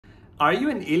Are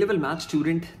you an A-level math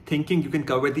student thinking you can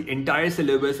cover the entire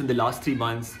syllabus in the last 3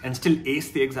 months and still ace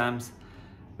the exams?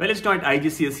 Well, it's not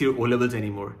IGCSE or O-levels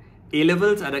anymore.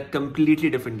 A-levels are a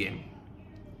completely different game.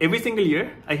 Every single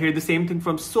year, I hear the same thing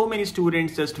from so many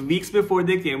students just weeks before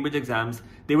their Cambridge exams.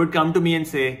 They would come to me and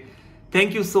say,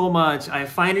 "Thank you so much, I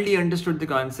finally understood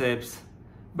the concepts,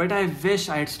 but I wish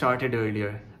I had started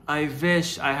earlier. I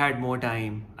wish I had more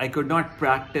time. I could not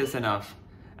practice enough."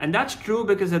 And that's true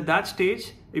because at that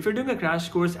stage, if you're doing a crash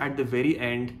course at the very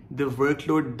end, the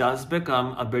workload does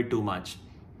become a bit too much.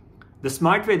 The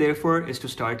smart way, therefore, is to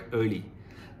start early.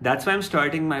 That's why I'm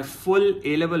starting my full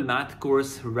A-level math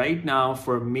course right now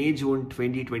for May-June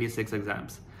 2026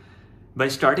 exams. By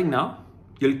starting now,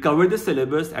 you'll cover the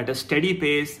syllabus at a steady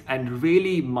pace and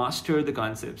really master the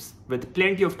concepts with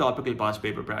plenty of topical past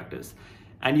paper practice.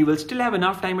 And you will still have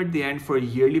enough time at the end for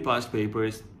yearly past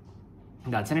papers.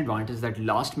 That's an advantage that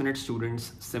last-minute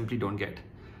students simply don't get.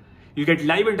 You get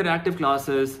live interactive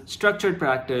classes, structured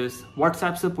practice,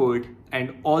 WhatsApp support,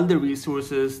 and all the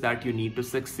resources that you need to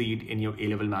succeed in your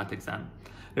A-level math exam.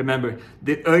 Remember,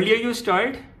 the earlier you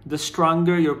start, the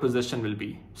stronger your position will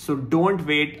be. So don't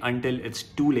wait until it's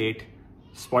too late.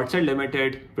 Spots are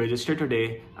limited. Register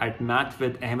today at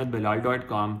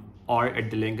mathwithahmedbilal.com or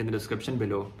at the link in the description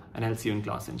below, and I'll see you in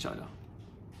class, inshallah.